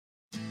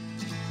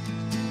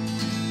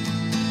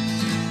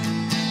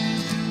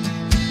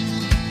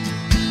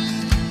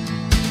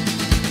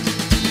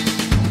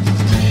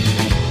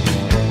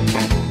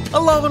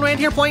Logan right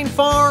here playing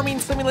Farming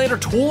Simulator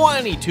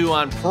 22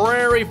 on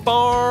Prairie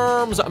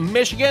Farms,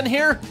 Michigan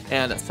here.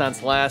 And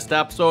since last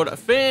episode,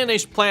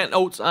 finished planting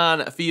oats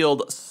on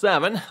field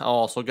 7. I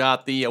also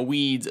got the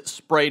weeds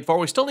sprayed for.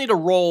 We still need to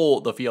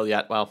roll the field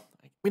yet. Well,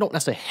 we don't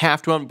necessarily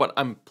have to, but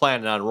I'm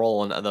planning on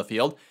rolling the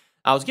field.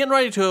 I was getting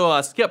ready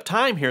to skip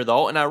time here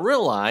though, and I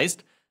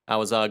realized I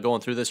was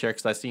going through this here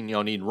because I seen,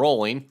 need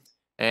rolling.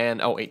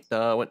 And, oh wait,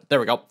 there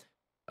we go.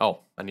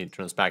 Oh, I need to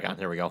turn this back on.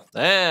 There we go.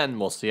 Then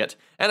we'll see it.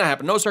 And I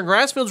happen to notice our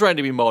grass field's ready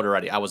to be mowed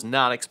already. I was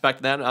not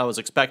expecting that. I was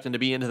expecting to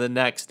be into the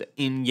next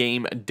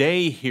in-game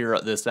day here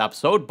at this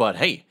episode. But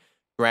hey,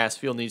 grass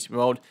field needs to be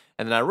mowed.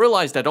 And then I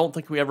realized I don't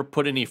think we ever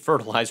put any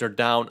fertilizer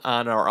down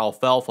on our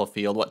alfalfa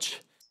field,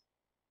 which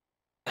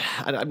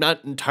I'm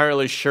not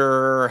entirely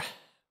sure.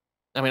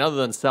 I mean, other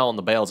than selling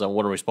the bales,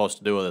 what are we supposed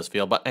to do with this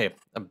field? But hey,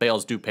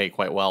 bales do pay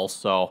quite well,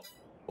 so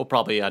we'll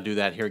probably do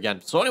that here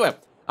again. So anyway,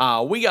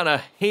 we got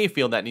a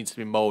hayfield that needs to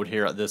be mowed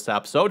here at this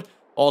episode.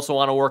 Also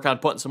want to work on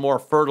putting some more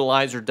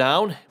fertilizer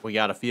down. We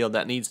got a field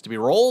that needs to be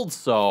rolled,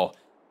 so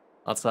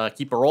let's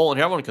keep it rolling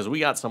here, because we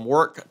got some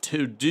work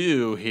to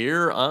do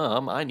here.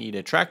 I need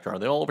a tractor. Are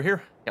they all over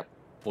here? Yep.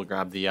 We'll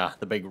grab the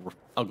big,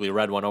 ugly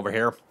red one over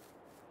here.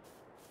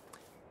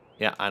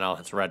 Yeah, I know,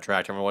 it's a red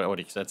tractor. What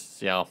do you say?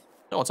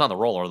 No, it's on the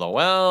roller, though.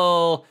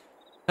 Well,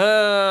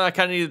 I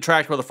kind of need a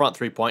tractor with a front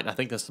 3-point. I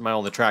think this is my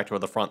only tractor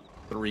with a front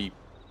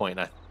 3-point,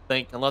 I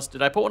think. Unless,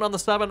 did I put one on the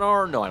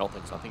 7R? No, I don't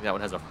think so. I think that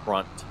one has a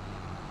front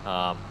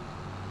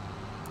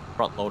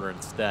loader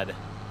instead.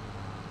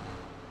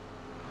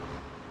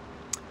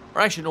 Or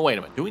actually, no, wait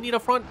a minute. Do we need a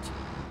front?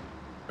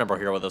 Remember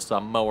here with this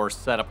mower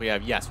setup we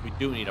have, yes, we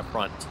do need a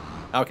front.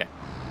 Okay.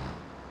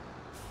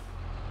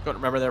 Couldn't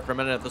remember there for a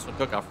minute if this would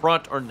cook a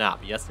front or not.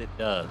 But yes, it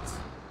does.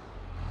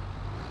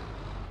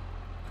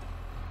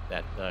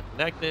 That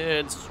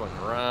connected, swing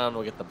around,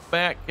 we'll get the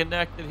back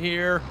connected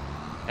here,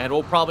 and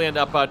we'll probably end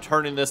up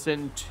turning this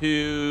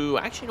into,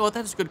 actually, you know what,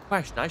 that's a good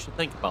question. I should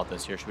think about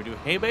this here. Should we do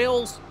hay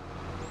bales,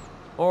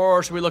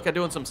 or should we look at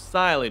doing some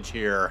silage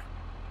here?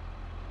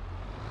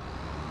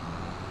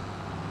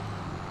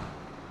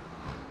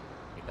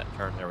 Make that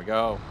turn, there we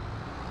go.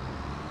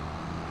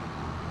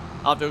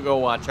 I'll have to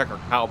go check our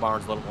cow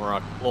barns a little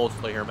more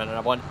closely here in a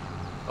minute, one,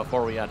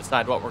 before we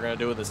decide what we're going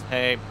to do with this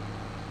hay.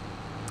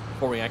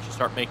 Before we actually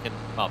start making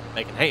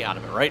hay out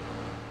of it, right?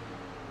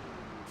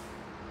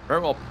 Very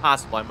well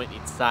possible I might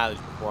need silage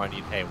before I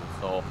need hay.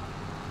 So,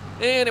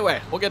 anyway,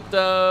 we'll get,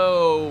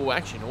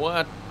 actually, you know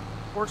what?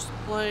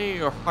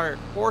 Horseplay or hired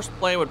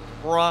horseplay would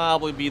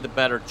probably be the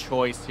better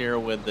choice here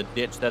with the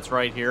ditch that's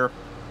right here.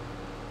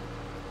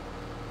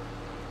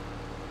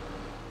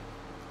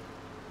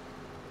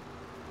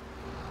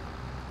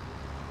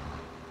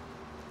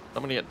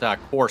 I'm going to get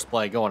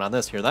horseplay going on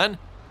this here then.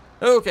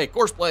 Okay,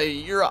 horseplay,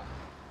 you're up.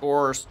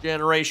 Course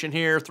generation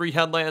here, 3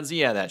 headlands.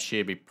 Yeah, that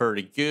should be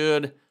pretty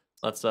good.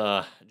 Let's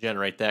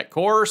generate that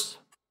course.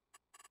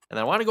 And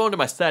I want to go into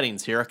my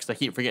settings here because I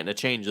keep forgetting to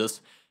change this.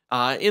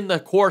 In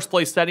the course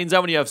play settings,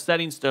 when you have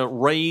settings to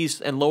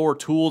raise and lower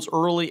tools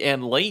early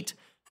and late,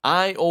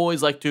 I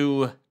always like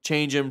to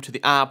change them to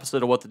the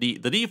opposite of what the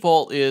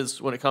default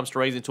is when it comes to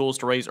raising tools,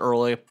 to raise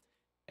early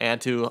and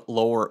to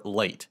lower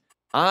late.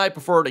 I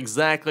prefer it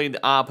exactly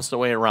the opposite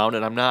way around,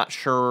 and I'm not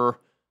sure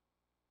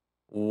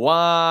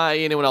why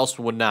anyone else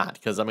would not,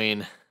 because I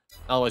mean,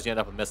 otherwise you end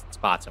up with missing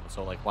spots.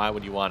 So like, why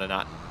would you want to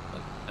not?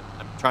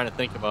 I'm trying to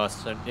think of a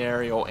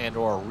scenario and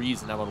or a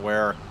reason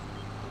where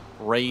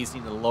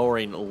raising and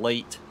lowering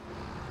late,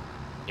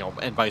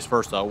 and vice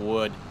versa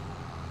would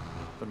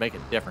make a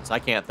difference. I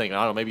can't think. I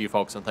don't know. Maybe you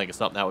folks can think of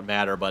something that would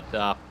matter, but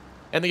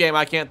in the game,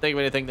 I can't think of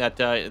anything that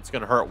it's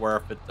going to hurt. Where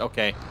if it's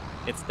okay,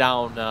 it's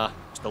down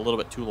just a little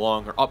bit too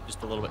long, or up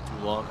just a little bit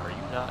too long. Are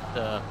you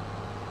not?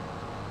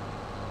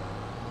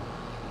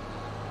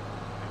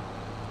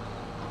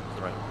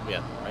 Right.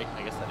 Yeah, right?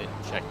 I guess I didn't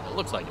check. It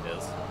looks like it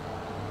is.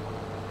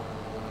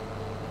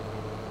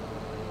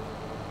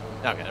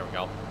 Okay, there we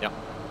go. Yep.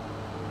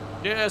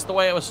 Just the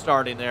way it was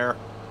starting there.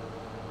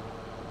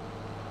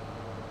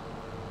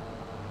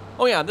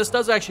 Oh yeah, this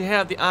does actually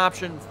have the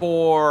option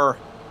for, I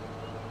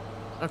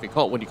don't know if you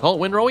call it, would you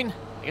call it windrowing?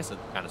 I guess it's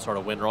kind of sort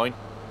of windrowing.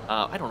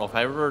 I don't know if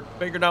I ever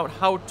figured out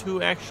how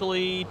to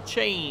actually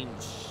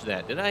change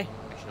that, did I?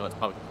 Actually, no, it's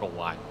probably Control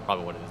Y.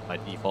 Probably what it is by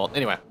default.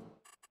 Anyway,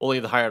 we'll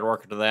leave the hired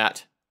worker to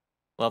that.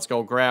 Let's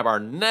go grab our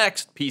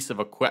next piece of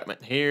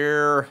equipment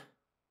here.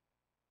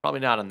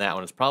 Probably not on that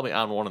one. It's probably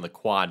on one of the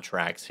quad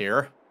tracks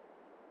here.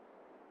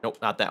 Nope,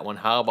 not that one.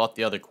 How about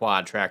the other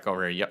quad track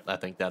over here? Yep, I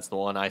think that's the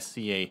one. I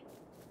see a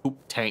poop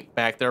tank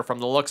back there from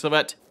the looks of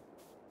it.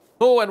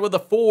 Oh, and with the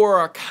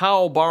 4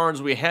 cow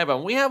barns we have,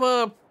 and we have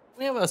a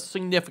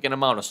significant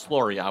amount of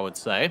slurry, I would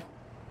say.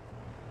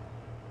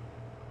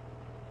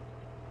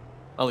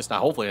 At least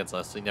not. Hopefully, it's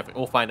a significant.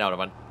 We'll find out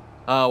about.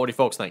 What do you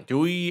folks think? Do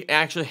we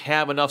actually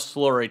have enough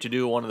slurry to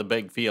do one of the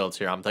big fields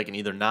here? I'm thinking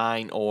either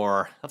 9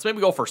 or... Let's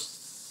maybe go for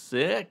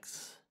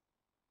 6.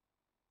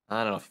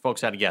 I don't know if you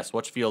folks had to guess.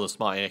 Which field is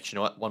small? Actually, you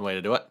know what? One way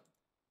to do it.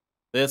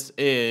 This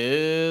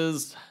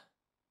is...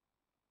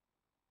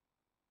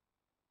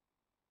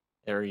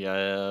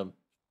 area.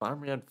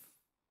 Farmland.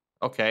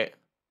 Okay.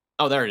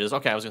 Oh, there it is.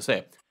 Okay, I was going to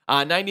say.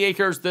 90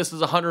 acres, this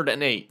is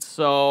 108.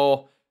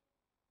 So,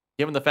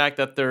 given the fact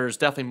that there's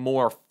definitely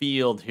more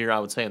field here, I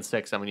would say in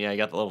 6. I mean, yeah, you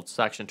got the little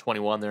section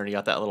 21 there, and you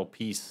got that little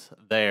piece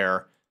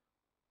there.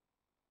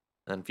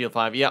 And field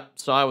 5, yep.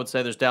 So I would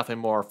say there's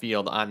definitely more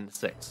field on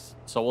 6.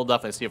 So we'll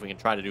definitely see if we can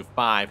try to do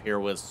 5 here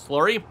with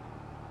slurry.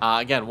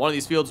 Again, one of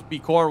these fields would be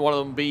corn, one of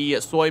them would be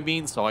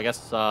soybeans. So I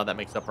guess that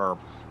makes up our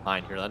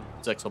mind here then.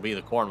 6 will be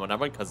the corn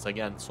whatever, because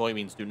again,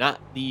 soybeans do not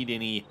need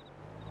any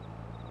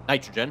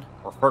nitrogen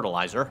or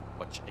fertilizer,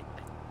 which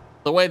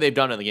the way they've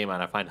done it in the game,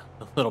 I find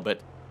a little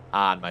bit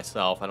odd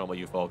myself. I don't know about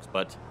you folks,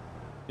 but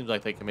seems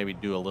like they can maybe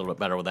do a little bit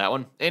better with that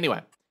one.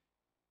 Anyway.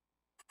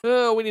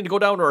 We need to go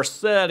down to our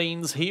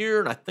settings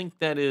here, and I think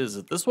that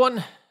is this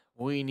one.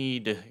 We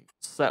need to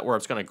set where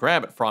it's going to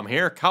grab it from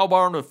here. Cow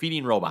barn with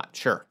feeding robot.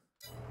 Sure.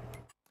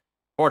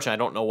 Fortunately, I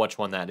don't know which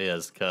one that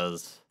is,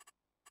 because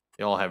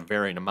they all have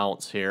varying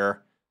amounts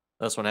here.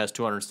 This one has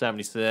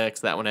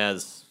 276. That one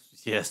has,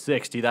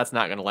 60. That's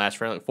not going to last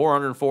for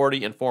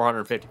 440 and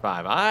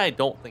 455. I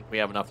don't think we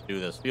have enough to do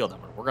this field.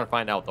 We're going to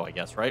find out, though, I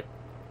guess, right?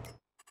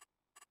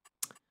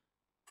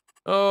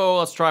 Oh,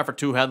 let's try for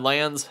 2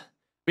 headlands.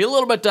 Be a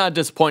little bit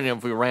disappointed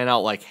if we ran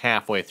out like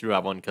halfway through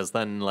that one, because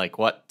then like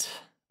what?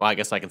 Well, I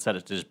guess I can set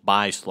it to just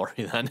buy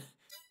slurry then.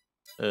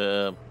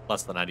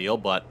 Less than ideal,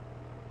 but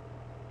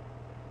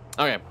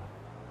okay,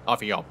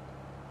 off you go.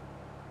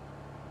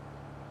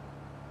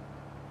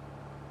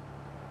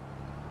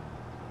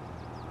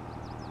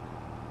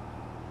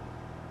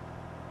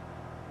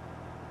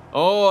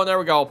 Oh, and there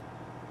we go.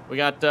 We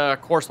got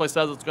Courseplay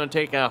says it's going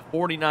to take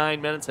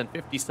 49 minutes and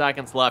 50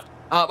 seconds left.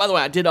 By the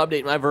way, I did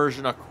update my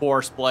version of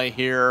Courseplay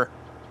here.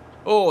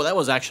 Oh, that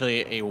was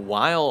actually a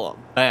while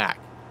back.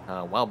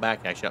 I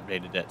actually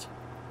updated it.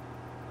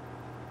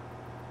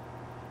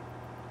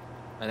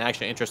 And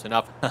actually, interesting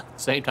enough,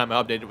 same time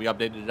I updated, we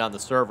updated it on the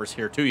servers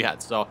here too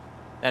yet. So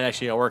that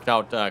actually worked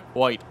out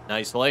quite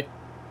nicely.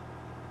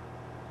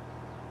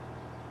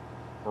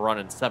 We're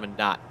running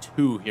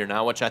 7.2 here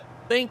now, which I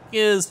think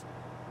is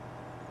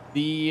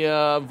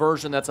the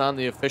version that's on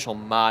the official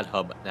mod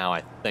hub now,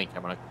 I think.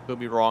 Could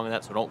be wrong on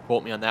that, so don't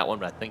quote me on that one,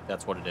 but I think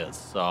that's what it is.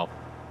 So.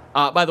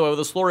 By the way, with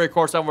the slurry, of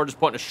course, we're just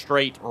putting a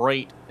straight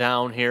rate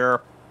down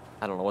here.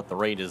 I don't know what the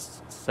rate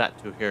is set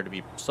to here to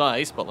be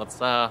precise, but let's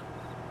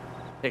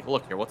take a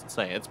look here. What's it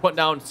saying? It's putting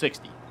down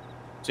 60.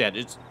 So yeah,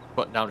 it's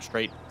putting down a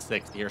straight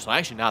 60 here. So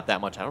actually not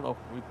that much. I don't know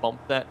if we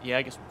bumped that. Yeah,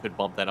 I guess we could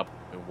bump that up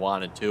if we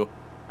wanted to.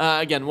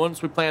 Again,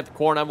 once we plant the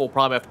corn, we'll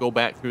probably have to go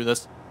back through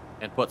this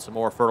and put some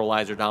more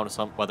fertilizer down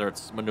to whether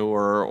it's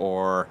manure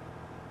or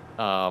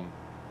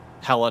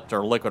pellet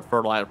or liquid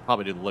fertilizer.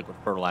 Probably do the liquid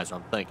fertilizer,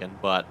 I'm thinking,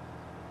 but...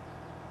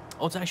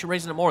 Oh, it's actually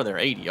raising it more there,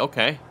 80,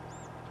 okay.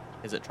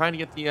 Is it trying to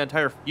get the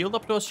entire field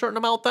up to a certain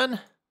amount then?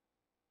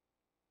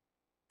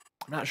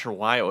 I'm not sure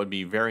why it would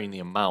be varying the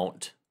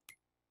amount.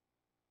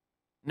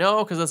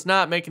 No, because it's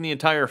not making the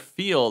entire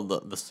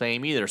field the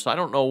same either, so I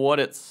don't know what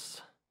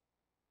it's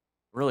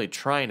really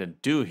trying to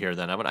do here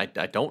then. I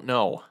don't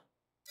know.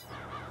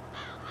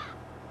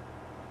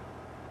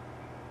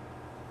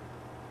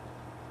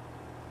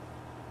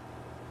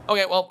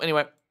 Okay, well,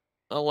 anyway,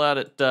 I'll let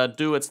it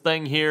do its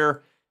thing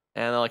here.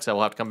 And like I said,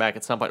 we'll have to come back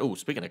at some point. Oh,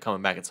 speaking of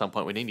coming back at some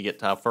point, we need to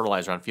get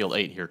fertilizer on field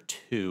 8 here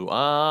too.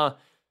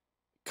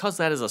 Because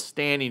that is a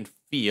standing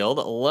field,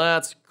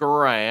 let's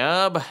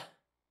grab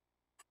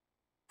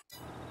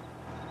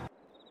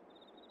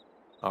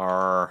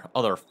our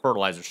other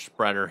fertilizer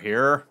spreader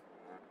here.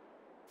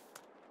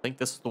 I think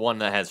this is the one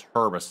that has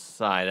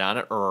herbicide on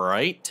it,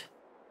 right?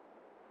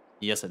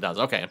 Yes, it does.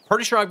 Okay, I'm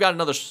pretty sure I've got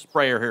another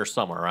sprayer here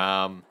somewhere.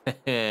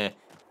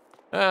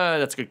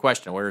 That's a good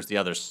question. Where's the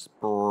other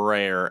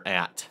sprayer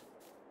at?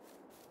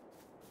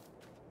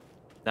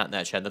 Not in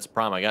that shed. That's a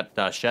problem. I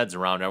got sheds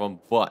around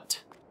everyone,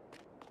 but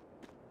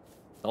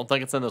don't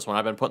think it's in this one.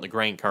 I've been putting the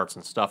grain carts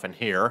and stuff in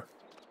here.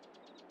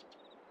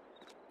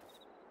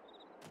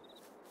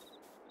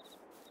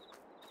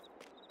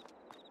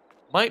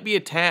 Might be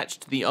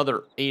attached to the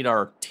other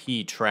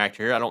 8RT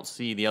tractor here. I don't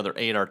see the other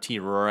 8RT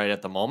right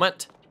at the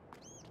moment.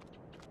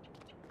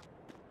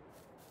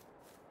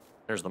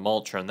 There's the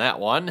mulcher in that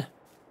one.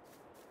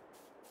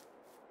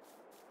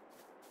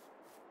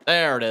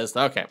 There it is.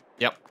 Okay.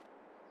 Yep.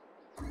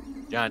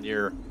 John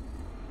Deere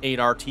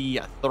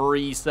 8RT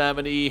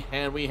 370.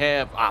 And we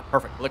have,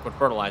 perfect, liquid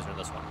fertilizer in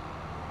this one.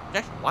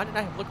 Actually, why did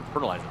I have liquid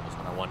fertilizer in this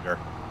one, I wonder?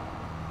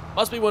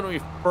 Must be when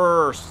we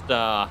first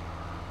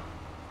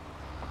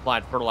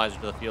applied fertilizer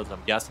to the fields,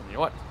 I'm guessing. You know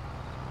what?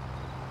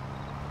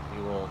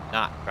 We will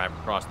not drive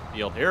across the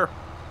field here.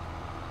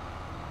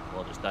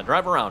 We'll just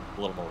drive around.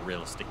 A little more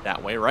realistic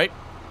that way, right?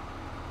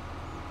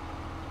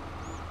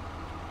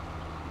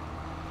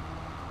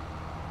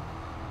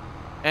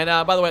 And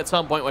by the way, at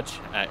some point, which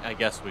I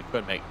guess we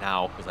could make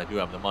now because I do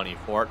have the money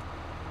for it,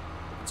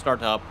 we can start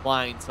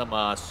applying some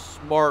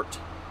smart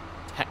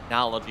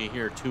technology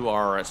here to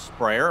our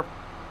sprayer.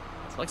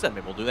 So like I said,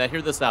 maybe we'll do that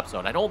here this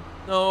episode. I don't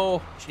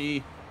know.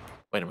 Wait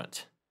a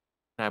minute.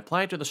 Can I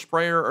apply it to the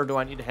sprayer, or do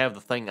I need to have the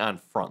thing on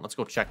front? Let's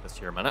go check this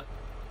here a minute.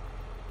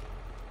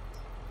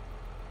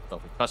 So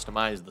if we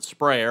customize the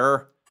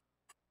sprayer,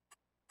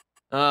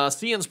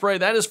 See and Spray,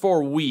 that is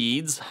for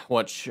weeds,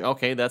 which,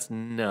 okay, that's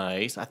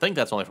nice. I think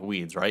that's only for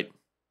weeds, right?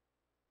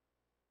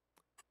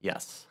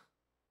 Yes.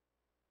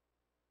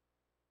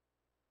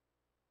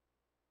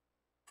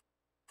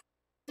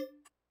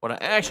 What I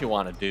actually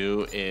want to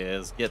do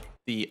is get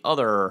the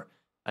other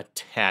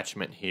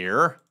attachment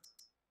here.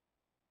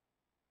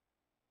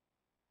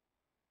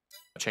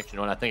 Check, you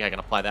know what? I think I can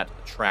apply that to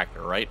the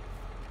tractor, right?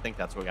 I think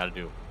that's what we got to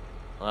do.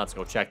 Let's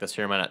go check this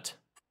here a minute.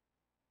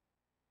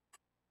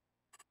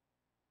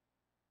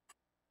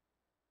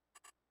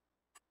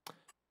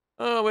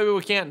 Oh, maybe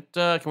we can't,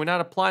 can we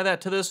not apply that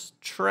to this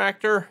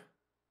tractor?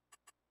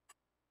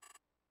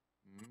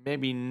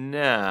 Maybe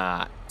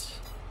not.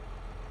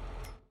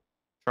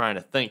 Trying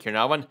to think here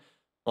now, one.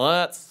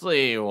 Let's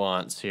see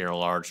once here,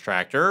 large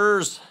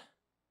tractors.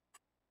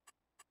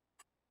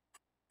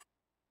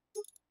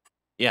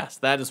 Yes,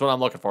 that is what I'm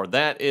looking for.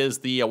 That is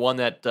the one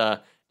that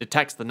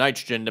detects the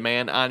nitrogen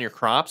demand on your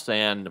crops,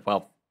 and,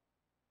 well,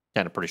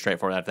 kind of pretty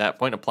straightforward at that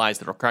point. Applies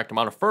the correct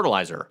amount of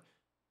fertilizer.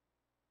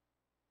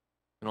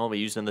 Can only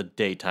be used in the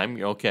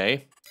daytime.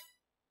 Okay.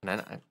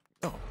 And I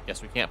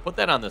guess we can't put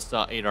that on this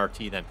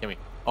 8RT then, can we?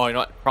 Oh, you know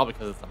what? Probably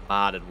because it's a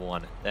modded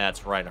one.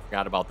 That's right. I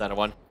forgot about that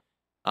one.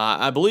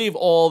 I believe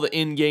all the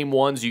in-game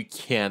ones you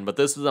can, but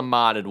this is a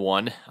modded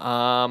one.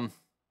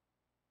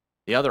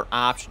 The other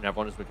option,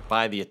 everyone, is we could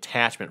buy the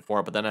attachment for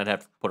it, but then I'd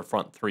have to put a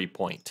front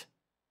 3-point.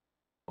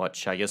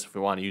 Which, I guess if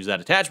we want to use that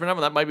attachment,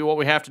 that might be what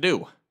we have to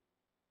do.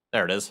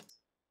 There it is.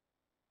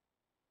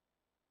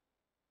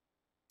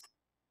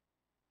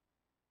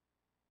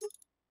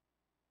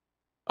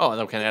 Oh, and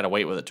then we can add a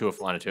weight with it too if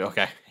we wanted to.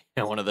 Okay,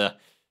 one of the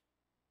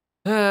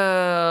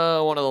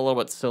little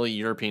bit silly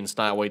European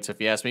style weights, if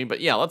you ask me.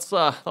 But yeah, let's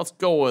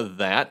go with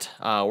that.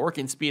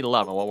 Working speed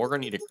 11. Well, we're gonna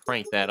need to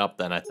crank that up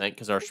then, I think,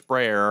 because our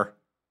sprayer.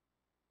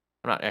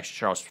 I'm not actually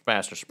sure how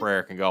fast our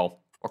sprayer can go.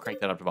 We'll crank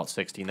that up to about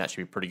 16. That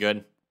should be pretty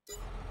good.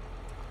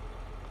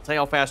 Let's see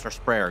how fast our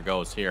sprayer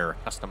goes here.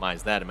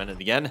 Customize that a minute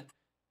again.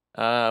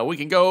 We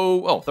can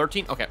go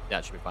 13. Okay,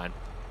 that should be fine.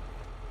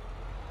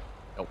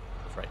 Oh,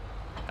 that's right.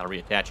 Gotta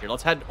reattach here.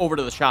 Let's head over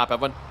to the shop,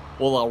 Evan.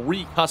 We'll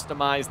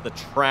re-customize the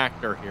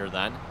tractor here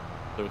then,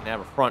 so we can have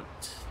a front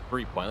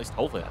 3-point. At least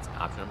hopefully that's an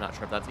option. I'm not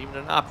sure if that's even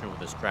an option with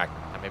this tractor.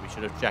 I maybe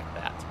should have checked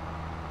that.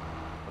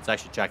 Let's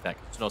actually check that.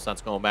 There's no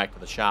sense going back to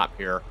the shop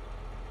here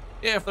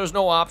if there's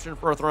no option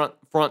for a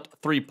front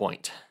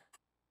 3-point.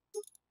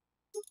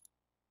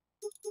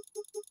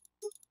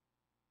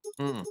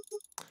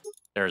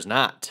 There's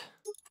not.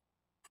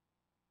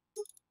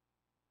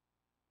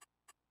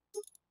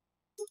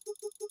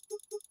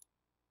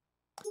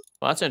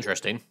 Well, that's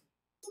interesting.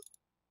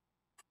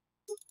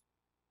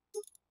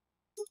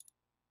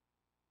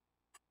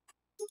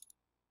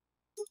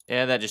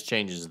 Yeah, that just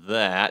changes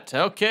that.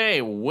 Okay,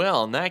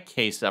 well, in that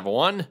case,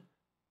 everyone.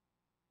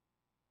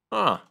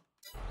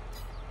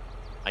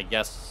 I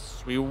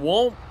guess we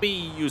won't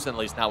be using, at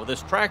least not with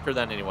this tractor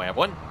then anyway,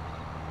 everyone.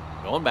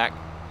 Going back.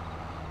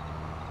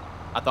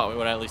 I thought we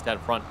would at least have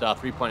a front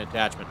 3-point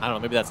attachment. I don't know,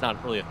 maybe that's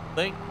not really a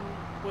thing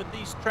with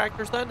these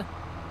tractors then?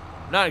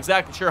 I'm not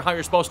exactly sure how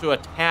you're supposed to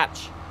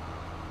attach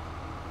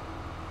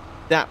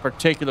that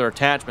particular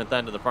attachment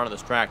then to the front of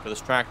this tractor. This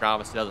tractor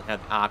obviously doesn't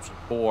have the option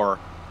for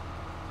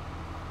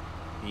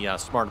the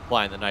smart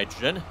apply and the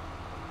nitrogen.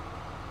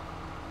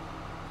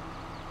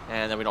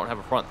 And then we don't have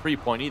a front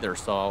 3-point either,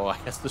 so I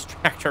guess this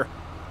tractor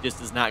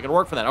just is not going to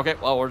work for that. Okay,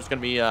 well, we're just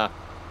going to be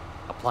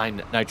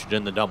applying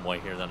nitrogen the dumb way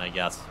here then, I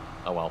guess.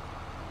 Oh, well.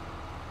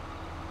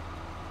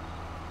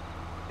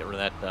 Get rid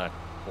of that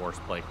course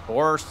plate.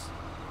 Course.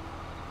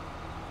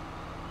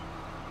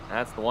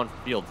 That's the one for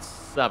field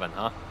 7,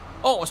 huh?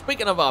 Oh,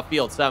 speaking of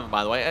field 7,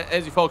 by the way,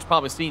 as you folks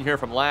probably seen here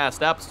from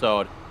last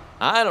episode,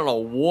 I don't know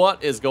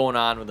what is going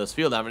on with this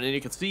field. I mean,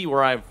 you can see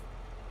where I've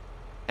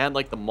had,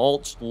 like, the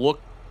mulch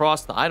look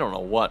across the, I don't know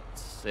what,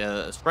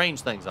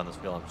 strange things on this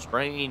field.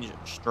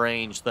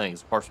 Strange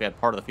things. Of course, we had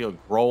part of the field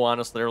grow on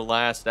us there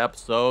last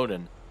episode,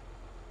 and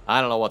I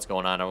don't know what's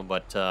going on,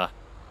 but, oh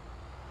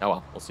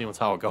well, we'll see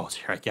how it goes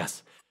here, I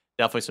guess.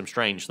 Definitely some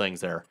strange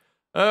things there.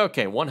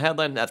 Okay, one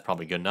headland, that's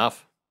probably good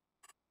enough.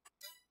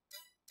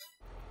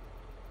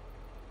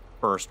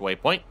 First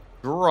waypoint,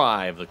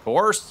 drive the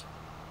course.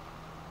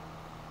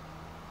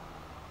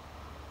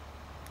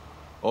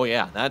 Oh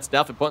yeah, that's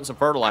definitely putting some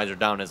fertilizer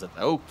down, is it?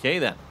 Okay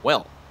then,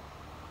 well.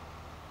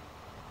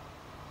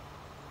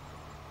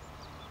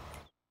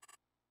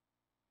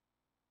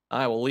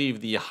 I will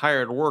leave the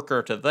hired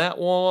worker to that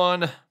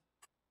one.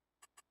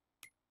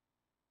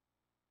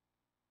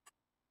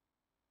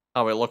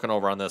 How are we looking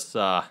over on this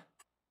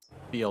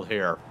field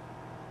here?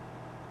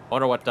 I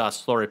wonder what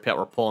slurry pit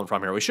we're pulling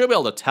from here. We should be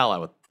able to tell, I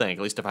would think,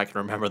 at least if I can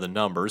remember the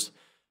numbers.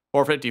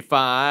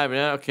 455,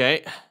 yeah,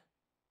 okay.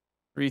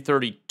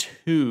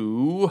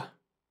 332.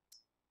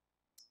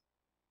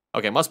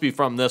 Okay, must be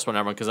from this one,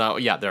 everyone,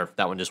 because, yeah, there,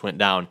 that one just went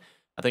down.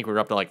 I think we were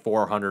up to like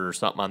 400 or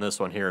something on this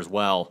one here as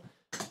well.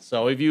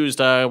 So we've used,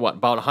 what,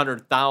 about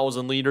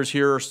 100,000 liters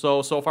here or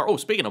so far. Oh,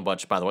 speaking of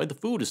bunch, by the way, the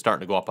food is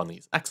starting to go up on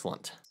these.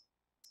 Excellent.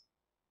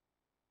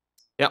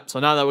 Yep, so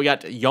now that we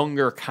got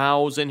younger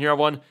cows in here,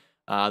 everyone,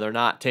 they're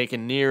not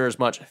taking near as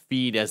much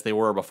feed as they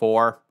were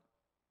before.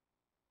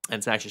 And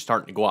it's actually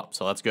starting to go up,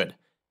 so that's good.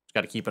 Just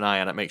got to keep an eye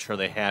on it, make sure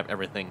they have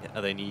everything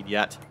they need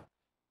yet.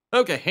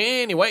 Okay,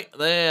 anyway,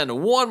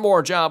 then one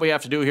more job we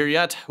have to do here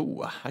yet.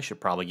 Ooh, I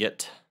should probably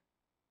get...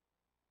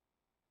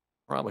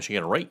 Probably should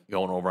get a rake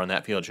going over on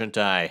that field, shouldn't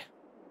I?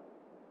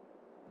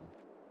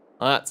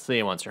 Let's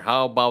see once here.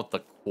 How about the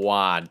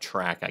quad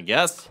track, I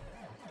guess?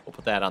 We'll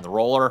put that on the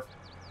roller.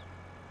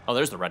 Oh,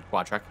 there's the red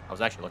quad track. I was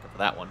actually looking for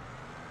that one.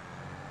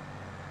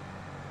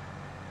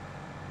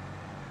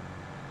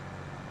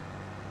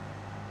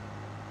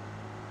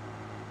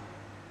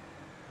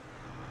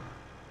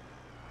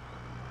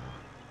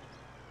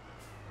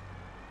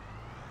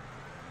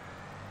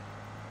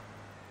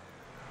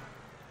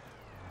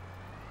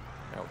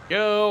 There we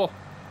go.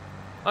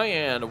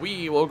 And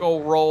we will go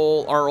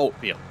roll our oat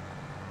field.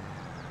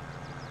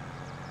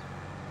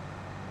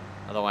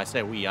 Although I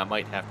say we, I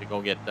might have to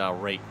go get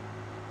rake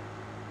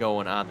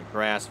going on the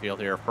grass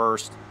field here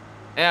first.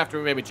 After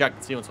we maybe check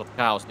and see what the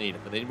cows need.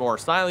 If they need more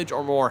silage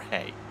or more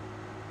hay.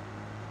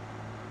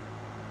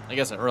 I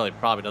guess it really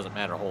probably doesn't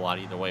matter a whole lot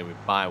either way. We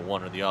buy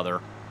one or the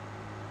other.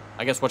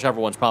 I guess whichever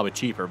one's probably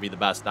cheaper would be the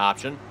best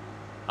option.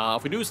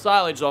 If we do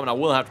silage, though, I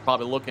will have to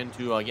probably look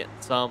into getting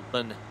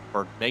something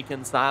for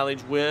making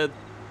silage with.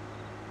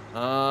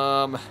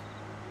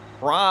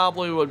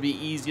 Probably would be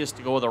easiest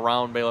to go with a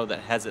round baler that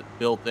has it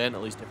built in,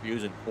 at least if you're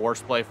using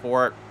force play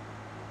for it.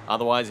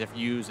 Otherwise, if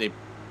you use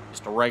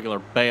just a regular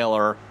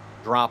baler,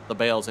 drop the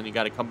bales, and you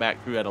got to come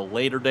back through at a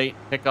later date,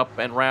 pick up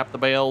and wrap the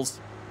bales.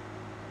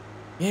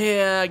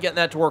 Yeah, getting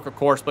that to work with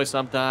course play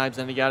sometimes,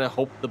 and you got to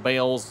hope the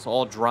bales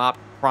all drop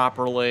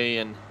properly,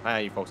 and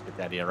you folks get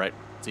the idea, right?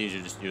 It's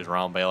easier just to use a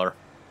round baler.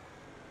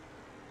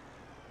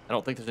 I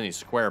don't think there's any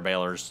square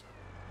balers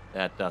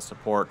that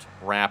support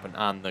wrapping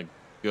on the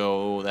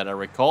go that I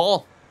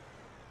recall.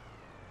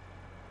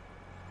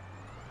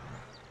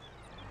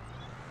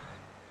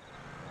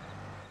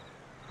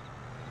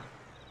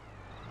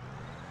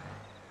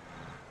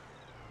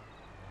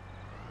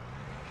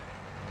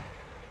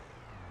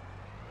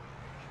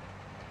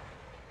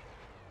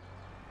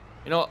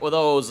 You know what, with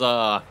those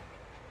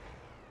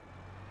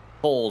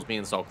poles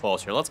being so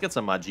close here, let's get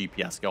some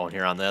GPS going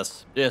here on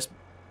this. Just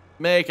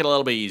make it a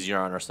little bit easier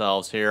on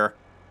ourselves here.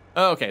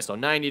 Okay, so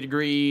 90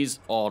 degrees,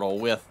 auto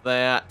with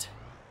that.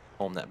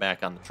 Home that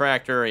back on the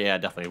tractor. Yeah,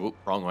 definitely. Whoop,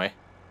 wrong way.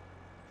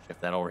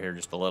 Shift that over here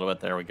just a little bit.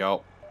 There we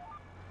go.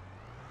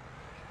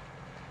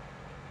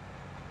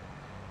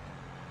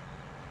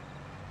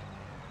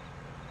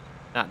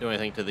 Not doing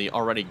anything to the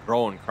already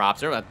grown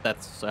crops there.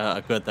 That's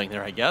a good thing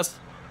there, I guess.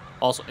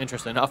 Also,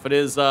 interesting enough, it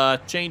is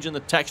changing the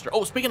texture.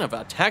 Oh, speaking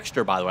of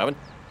texture, by the way, Evan,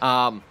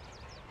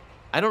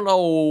 I don't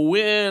know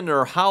when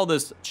or how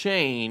this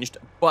changed,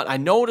 but I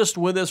noticed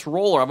with this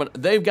roller, Evan,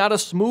 they've got a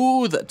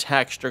smooth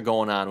texture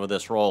going on with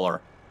this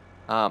roller.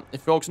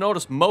 If folks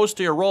notice,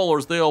 most of your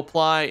rollers, they'll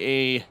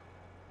apply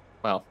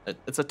well,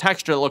 it's a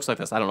texture that looks like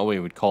this. I don't know what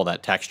you would call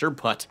that texture,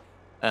 but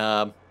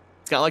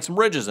it's got like some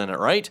ridges in it,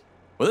 right?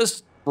 With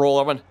this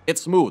roller,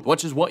 it's smooth,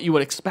 which is what you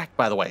would expect,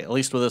 by the way, at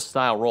least with this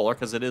style roller,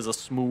 because it is a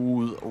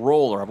smooth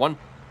roller.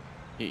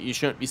 You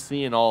shouldn't be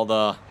seeing all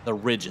the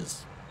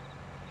ridges.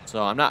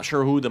 So I'm not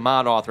sure who the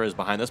mod author is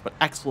behind this, but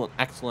excellent,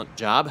 excellent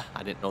job.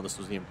 I didn't know this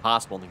was even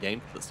possible in the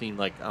game, because it seemed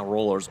like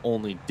rollers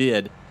only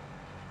did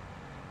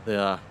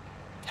the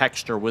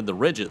texture with the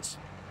ridges.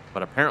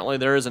 But apparently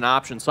there is an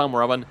option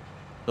somewhere, Evan,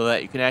 so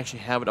that you can actually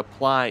have it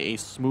apply a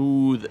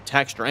smooth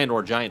texture, and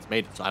or Giants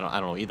made it, so I don't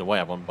know either way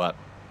of them, but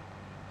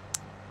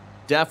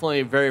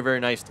definitely very,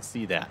 very nice to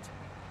see that.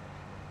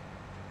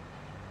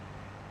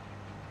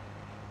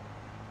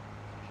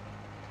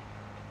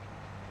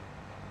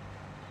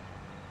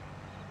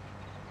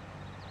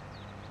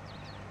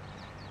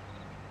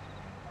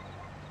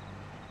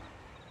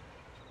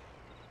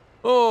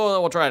 Oh,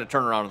 we'll try to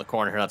turn around in the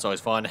corner here. That's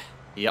always fun.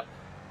 Yep.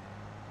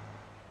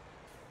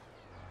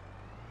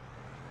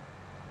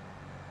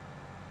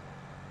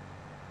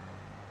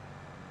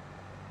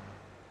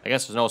 I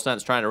guess there's no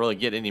sense trying to really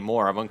get any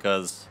more of them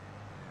because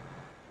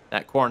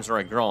that corn's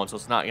already grown, so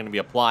it's not going to be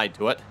applied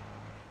to it.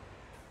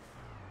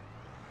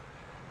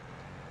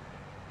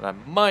 What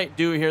I might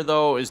do here,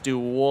 though, is do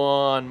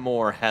one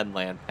more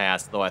headland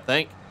pass, though, I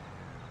think.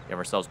 Give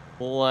ourselves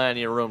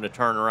plenty of room to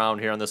turn around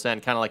here on this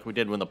end, kind of like we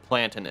did with the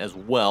planting as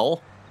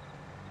well.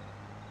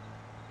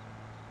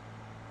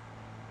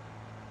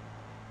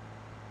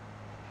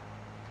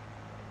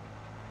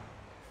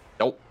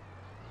 Nope.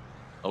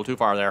 A little too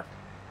far there.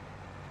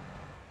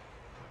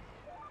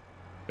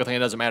 Good thing it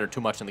doesn't matter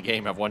too much in the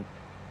game, everyone.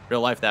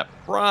 Real life, that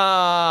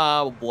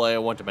probably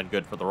wouldn't have been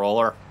good for the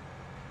roller.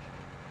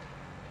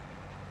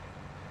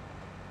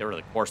 Get rid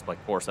of the course by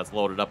course that's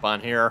loaded up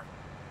on here.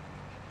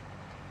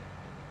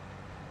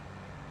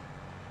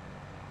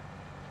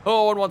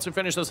 Oh, and once we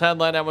finish this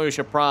headland, we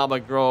should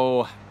probably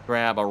go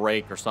grab a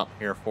rake or something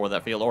here for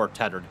that field, or a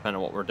tedder, depending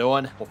on what we're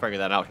doing. We'll figure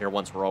that out here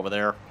once we're over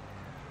there.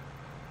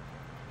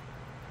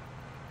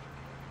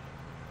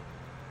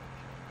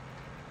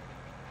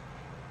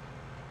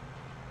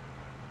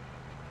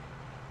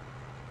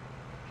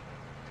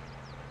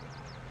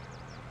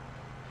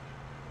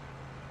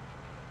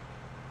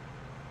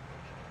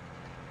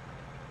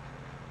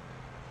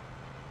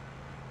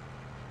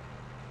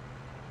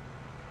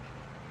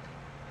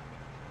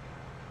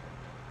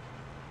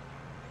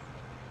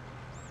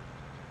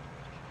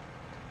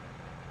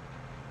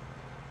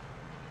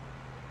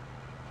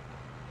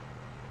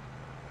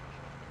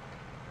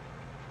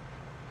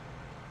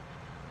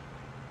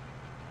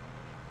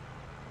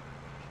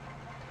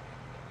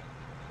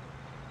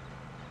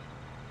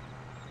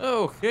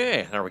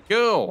 Okay, there we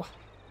go.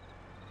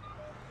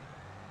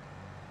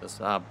 This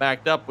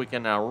backed up, we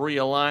can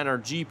realign our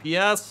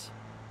GPS.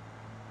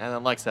 And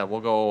then, like I said,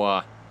 we'll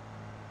go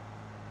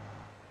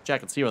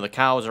check and see where the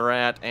cows are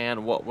at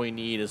and what we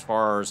need as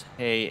far as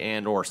hay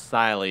and or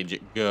silage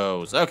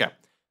goes. Okay,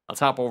 let's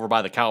hop over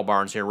by the cow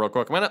barns here real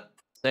quick a minute.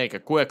 Take a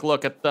quick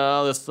look at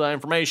this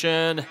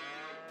information.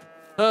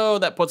 Oh,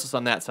 that puts us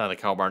on that side of the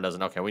cow barn,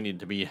 doesn't it? Okay, we need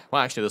to be...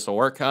 Well, actually, this will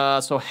work.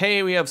 So,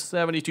 hay, we have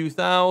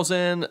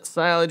 72,000.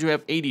 Silage, we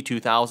have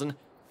 82,000.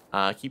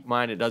 Keep in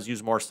mind, it does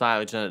use more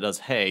silage than it does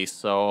hay.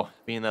 So,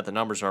 being that the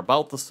numbers are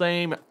about the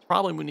same,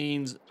 probably we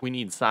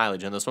need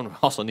silage. And this one we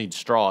also need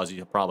straw, as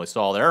you probably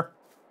saw there.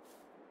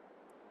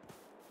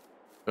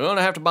 We're going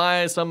to have to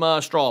buy some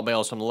straw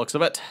bales from the looks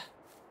of it.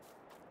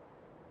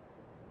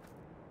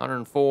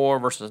 104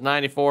 versus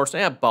 94, so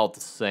yeah, about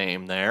the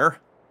same there.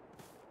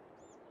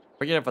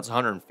 Forget if it's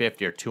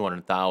 150 or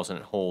 200,000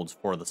 it holds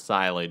for the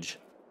silage.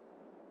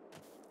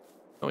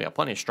 Oh, we got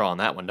plenty of straw on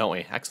that one, don't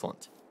we?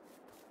 Excellent.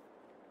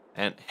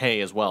 And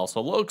hay as well.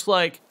 So looks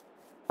like,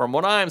 from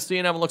what I'm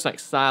seeing of it, looks like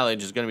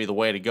silage is going to be the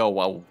way to go.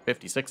 Well,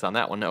 56 on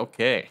that one.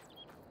 Okay.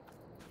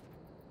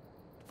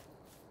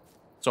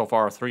 So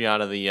far, 3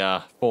 out of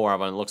the 4 of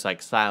them, it looks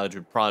like silage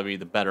would probably be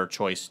the better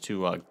choice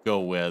to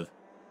go with.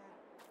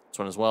 This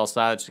one as well,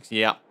 silage,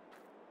 yeah.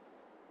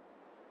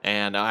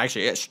 And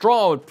actually,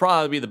 straw would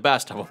probably be the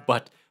best of them,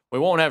 but we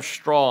won't have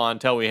straw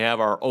until we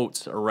have our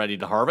oats ready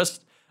to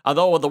harvest.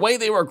 Although, with the way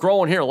they were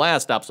growing here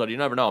last episode, you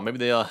never know. Maybe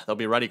they'll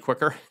be ready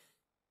quicker.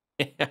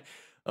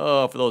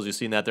 Oh, for those who've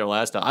seen that there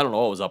last time, I don't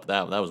know what was up with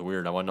that. That was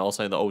weird. I wasn't all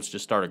saying the oats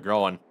just started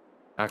growing.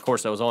 And of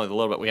course, that was only the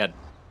little bit we had,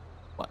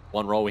 what,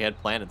 1 row we had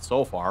planted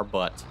so far,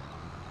 but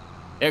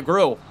it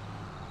grew.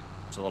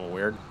 It's a little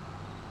weird.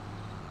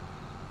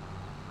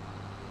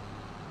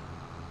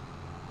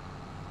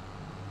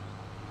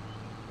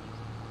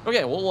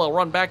 Okay, we'll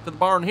run back to the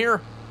barn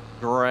here,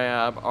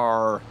 grab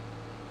our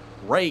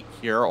rake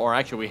here, or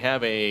actually we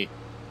have a,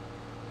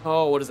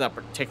 oh, what is that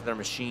particular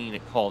machine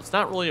called? It's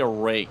not really a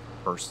rake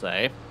per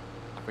se.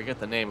 I forget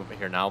the name of it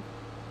here now.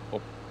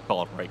 We'll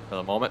call it rake for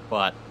the moment,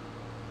 but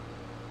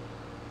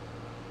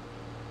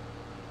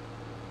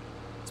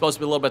it's supposed to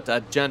be a little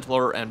bit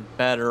gentler and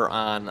better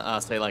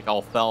on, say, like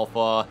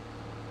alfalfa.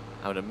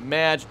 I would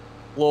imagine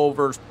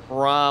clover's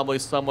probably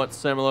somewhat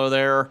similar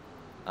there.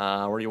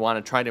 Where you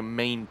want to try to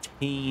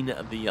maintain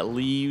the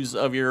leaves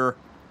of your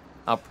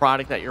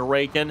product that you're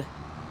raking. A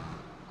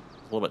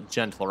little bit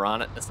gentler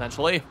on it,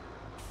 essentially,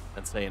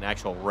 than, say, an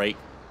actual rake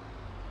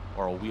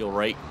or a wheel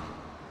rake.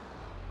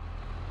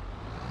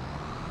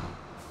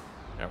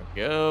 There we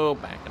go,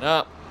 backing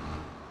up.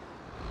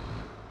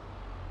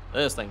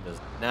 This thing does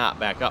not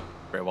back up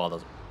very well,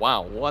 does it?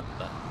 Wow, what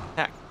the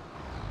heck?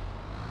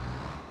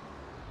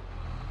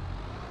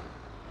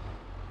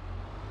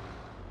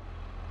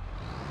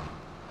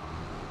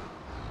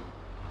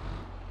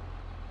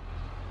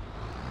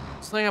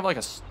 Thing have like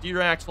a steer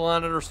axle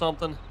on it or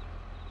something?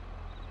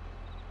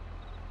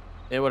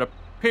 It would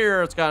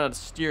appear it's got a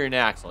steering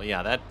axle.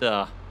 Yeah, that,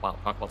 wow,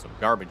 talk about some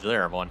garbage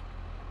there, everyone.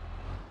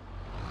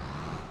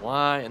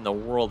 Why in the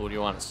world would you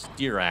want a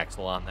steer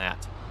axle on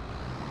that?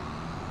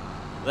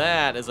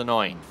 That is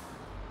annoying.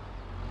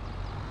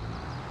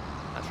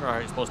 Not sure how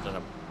you're supposed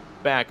to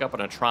back up an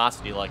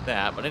atrocity like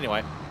that, but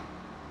anyway.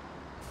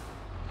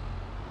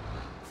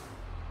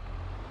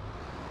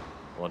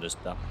 We'll just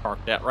park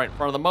that right in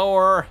front of the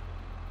mower.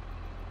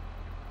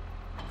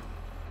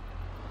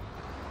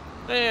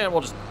 And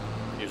we'll just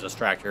use this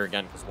tractor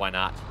again, because why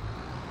not?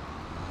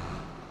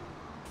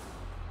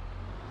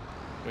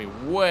 Gonna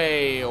be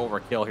way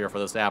overkill here for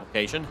this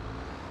application.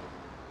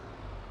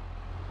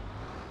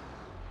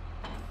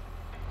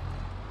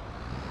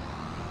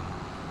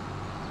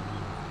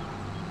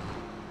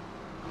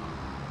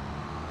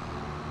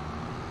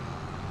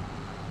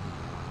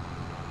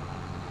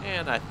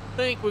 And I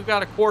think we've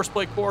got a course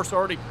play course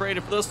already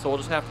created for this, so we'll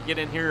just have to get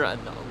in here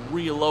and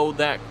reload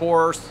that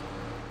course.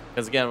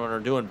 Because again, when we're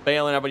doing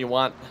baling, everybody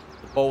want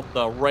both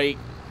the rake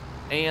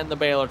and the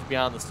baler to be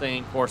on the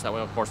same course. That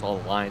way, of course, all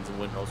the lines and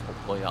windrows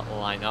hopefully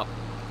line up.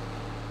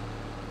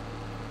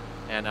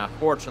 And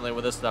fortunately,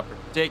 with this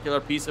particular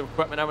piece of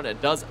equipment,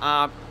 it does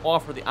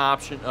offer the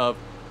option of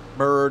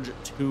merge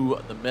to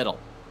the middle.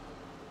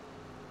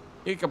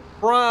 You could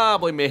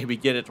probably maybe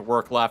get it to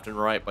work left and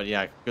right, but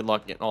yeah, good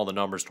luck getting all the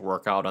numbers to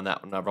work out on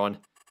that one, everyone.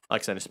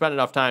 Like I said, you spend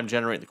enough time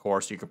generating the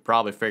course, you could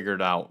probably figure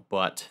it out,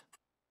 but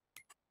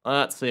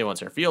let's see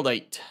what's here. Field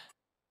 8.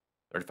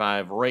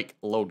 35 rake,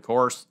 load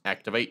course,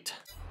 activate.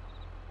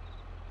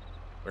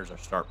 Where's our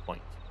start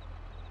point?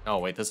 Oh,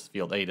 wait, this is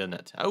field 8, isn't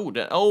it?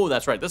 Oh,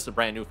 that's right. This is a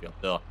brand new field.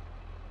 Duh.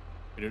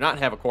 We do not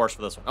have a course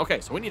for this one. Okay,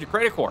 so we need to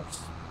create a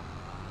course.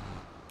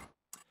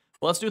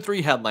 Well, let's do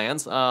 3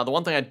 headlands. The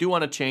one thing I do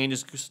want to change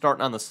is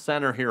starting on the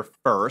center here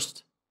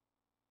first.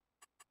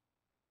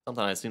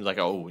 Sometimes it seems like,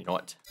 oh, you know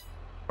what?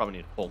 Probably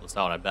need to pull this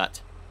out, I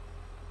bet.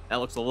 That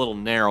looks a little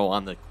narrow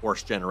on the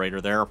course generator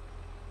there.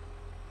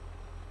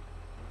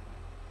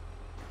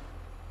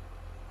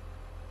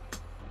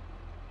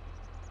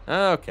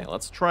 Okay,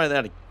 let's try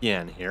that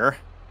again here.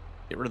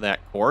 Get rid of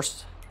that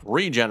course.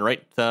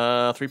 Regenerate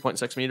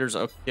 3.6 meters.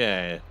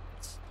 Okay.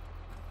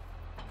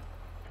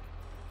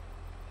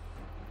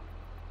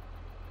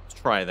 Let's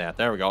try that.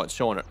 There we go. It's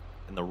showing it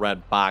in the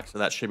red box, so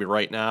that should be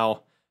right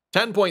now.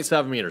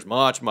 10.7 meters.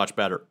 Much, much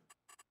better.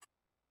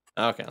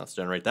 Okay, let's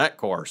generate that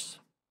course.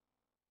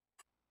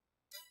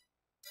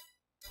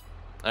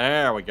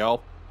 There we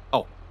go.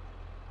 Oh,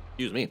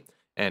 excuse me.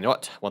 And you know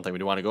what? One thing we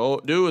do want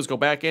to do is go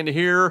back into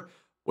here.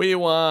 We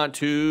want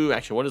to...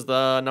 Actually, what is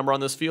the number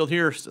on this field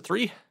here? Is it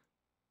 3?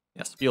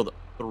 Yes, field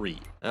 3.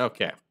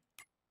 Okay.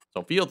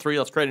 So field 3,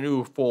 let's create a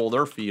new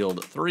folder.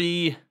 Field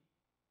 3.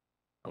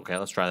 Okay,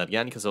 let's try that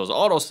again because it was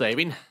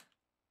auto-saving.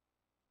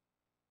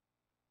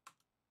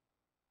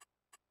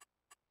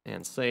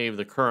 And save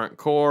the current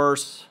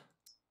course.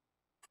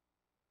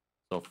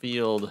 So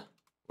field...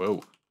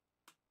 Whoa.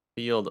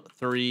 Field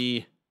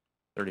 3,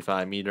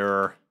 35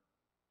 meter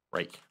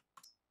rake.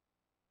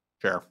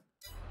 Sure.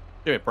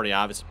 Should be pretty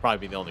obvious. It'll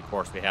probably be the only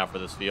course we have for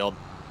this field.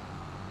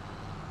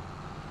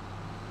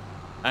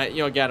 You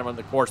know, again, when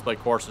the course by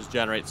courses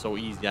generate so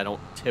easy, I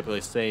don't typically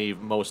save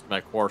most of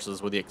my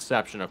courses, with the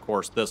exception, of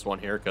course, this one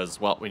here,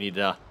 because, well, we need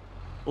to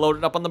load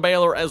it up on the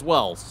baler as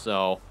well,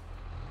 so.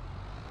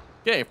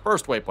 Okay,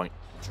 first waypoint.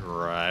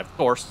 Drive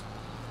course.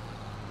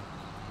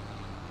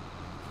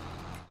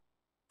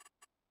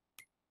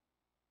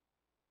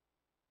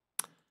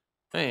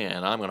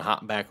 And I'm going to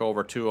hop back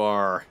over to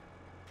our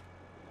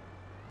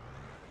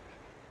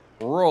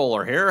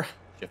roller here.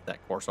 Shift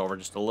that course over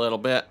just a little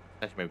bit.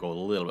 Actually, maybe go a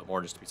little bit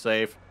more just to be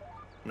safe.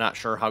 I'm not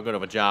sure how good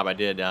of a job I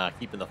did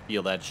keeping the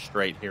field edge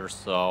straight here,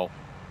 so.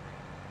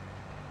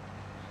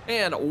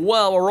 And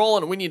while we're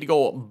rolling, we need to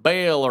go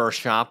baler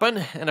shopping.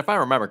 And if I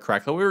remember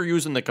correctly, we were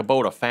using the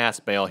Kubota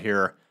fast bale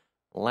here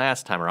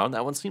last time around.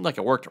 That one seemed like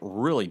it worked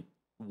really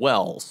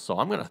well, so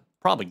I'm going to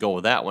probably go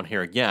with that one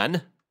here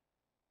again.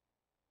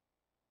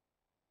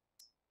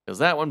 Because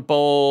that one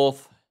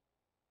both,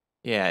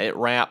 yeah, it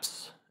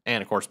wraps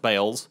and, of course,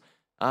 bales.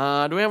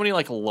 Do we have any,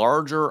 like,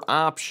 larger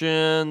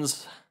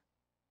options?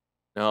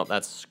 Nope,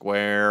 that's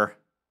square.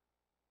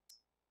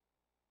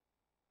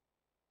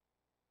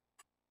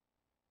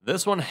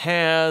 This one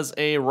has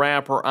a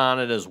wrapper on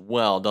it as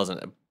well, doesn't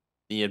it?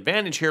 The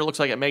advantage here looks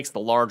like it makes the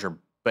larger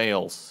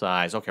bale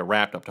size. Okay,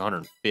 wrapped up to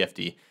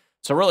 150.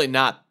 So really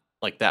not,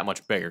 like, that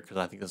much bigger, because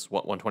I think this is,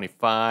 what,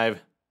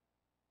 125?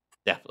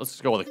 Yeah, let's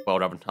just go with the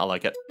Kubota oven. I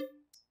like it.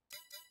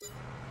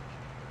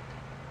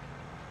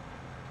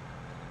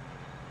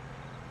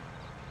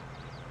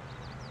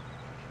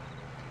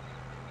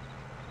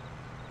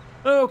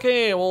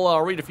 Okay, we'll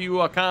read a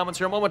few comments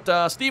here in a moment.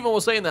 Steven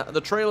was saying that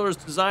the trailer is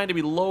designed to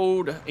be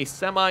load a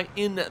semi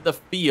in the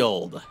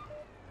field.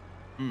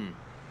 Not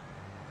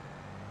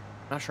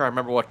sure I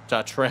remember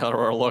what trailer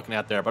we're looking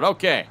at there, but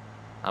okay.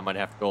 I might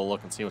have to go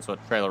look and see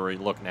what trailer we're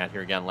looking at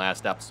here again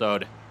last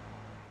episode.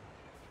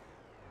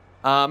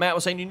 Matt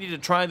was saying you need to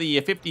try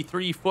the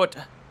 53-foot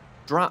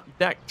drop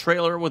deck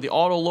trailer with the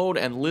auto load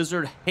and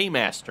Lizard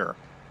Haymaster.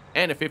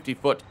 And a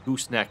 50-foot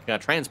gooseneck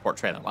transport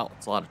trailer. Wow,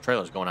 that's a lot of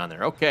trailers going on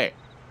there. Okay.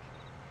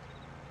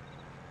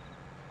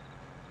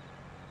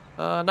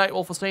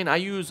 Nightwolf was saying, I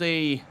use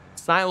a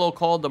silo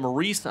called the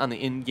Maurice on the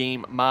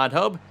in-game mod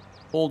hub.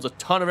 Holds a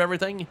ton of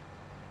everything.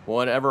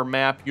 Whatever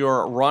map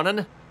you're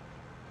running.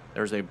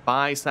 There's a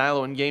buy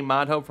silo in-game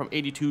mod hub from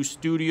 82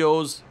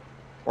 Studios.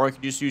 Or you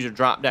can just use your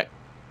drop deck,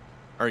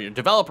 or your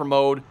developer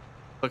mode.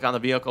 Click on the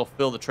vehicle,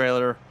 fill the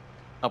trailer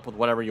up with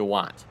whatever you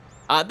want.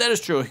 That is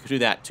true. You can do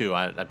that too.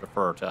 I'd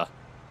prefer to.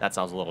 That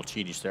sounds a little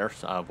cheatish there,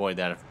 so I'll avoid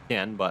that if you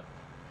can, but.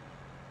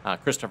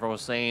 Christopher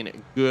was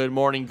saying, good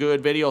morning,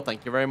 good video.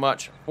 Thank you very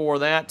much for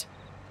that.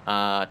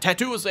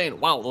 Tattoo was saying,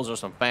 wow, those are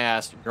some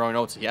fast-growing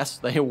oats. Yes,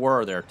 they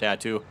were there,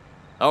 Tattoo.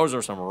 Those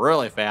are some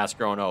really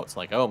fast-growing oats.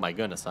 Like, oh my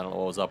goodness, I don't know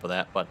what was up with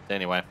that, but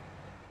anyway.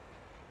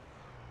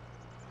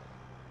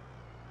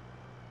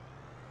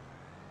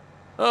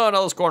 Oh,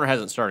 no, this corner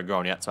hasn't started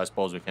growing yet, so I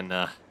suppose we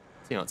can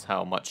see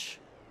how much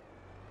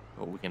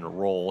we can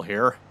roll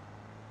here.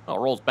 Oh, it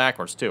rolls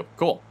backwards, too.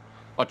 Cool.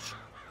 Which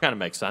kind of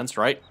makes sense,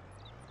 right?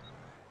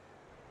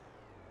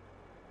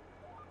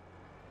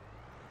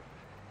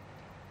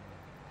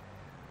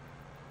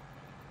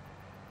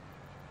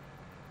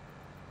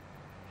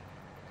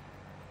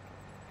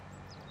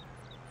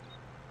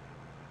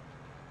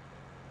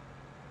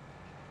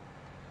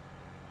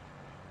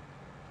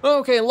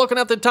 Okay, looking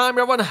at the time,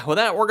 everyone, with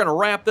that, we're going to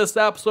wrap this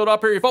episode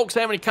up here. If you folks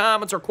have any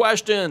comments or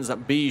questions,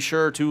 be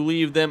sure to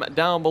leave them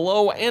down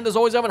below. And as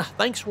always, everyone,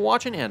 thanks for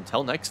watching, and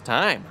until next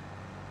time.